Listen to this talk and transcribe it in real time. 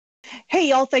Hey,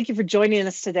 y'all, thank you for joining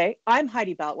us today. I'm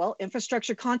Heidi Boutwell,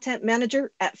 Infrastructure Content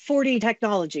Manager at 4D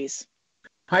Technologies.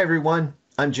 Hi, everyone.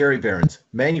 I'm Jerry Behrens,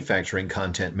 Manufacturing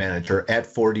Content Manager at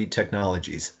 4D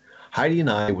Technologies. Heidi and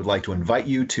I would like to invite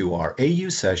you to our AU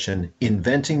session,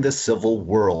 Inventing the Civil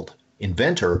World,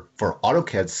 Inventor for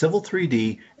AutoCAD Civil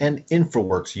 3D and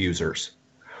InfraWorks users.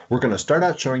 We're going to start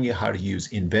out showing you how to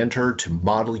use Inventor to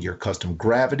model your custom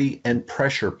gravity and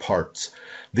pressure parts.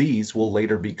 These will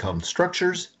later become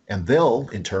structures, and they'll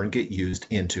in turn get used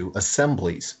into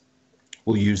assemblies.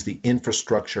 We'll use the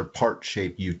Infrastructure Part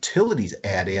Shape Utilities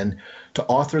add-in to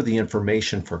author the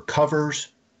information for covers,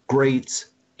 grates,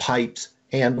 pipes,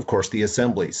 and of course the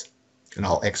assemblies. And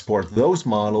I'll export those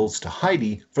models to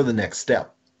Heidi for the next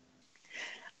step.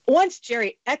 Once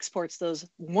Jerry exports those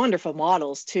wonderful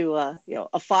models to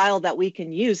a file that we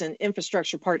can use in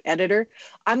Infrastructure Part Editor,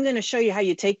 I'm going to show you how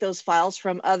you take those files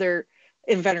from other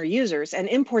Inventor users and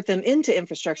import them into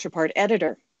Infrastructure Part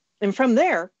Editor. And from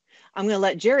there, I'm going to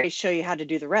let Jerry show you how to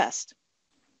do the rest.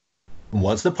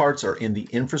 Once the parts are in the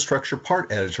Infrastructure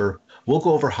Part Editor, we'll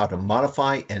go over how to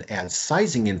modify and add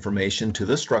sizing information to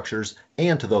the structures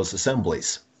and to those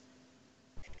assemblies.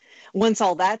 Once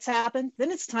all that's happened, then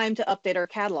it's time to update our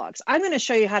catalogs. I'm going to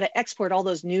show you how to export all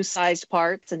those new sized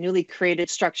parts and newly created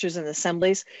structures and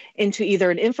assemblies into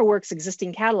either an InfraWorks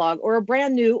existing catalog or a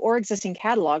brand new or existing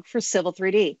catalog for Civil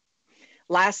 3D.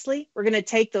 Lastly, we're going to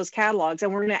take those catalogs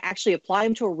and we're going to actually apply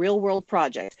them to a real world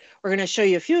project. We're going to show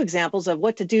you a few examples of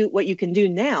what you can do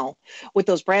now with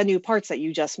those brand new parts that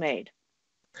you just made.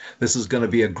 This is going to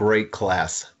be a great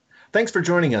class. Thanks for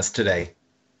joining us today.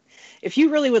 If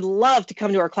you really would love to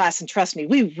come to our class, and trust me,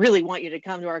 we really want you to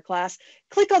come to our class,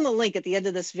 click on the link at the end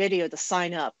of this video to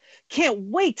sign up. Can't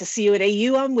wait to see you at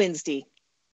AU on Wednesday.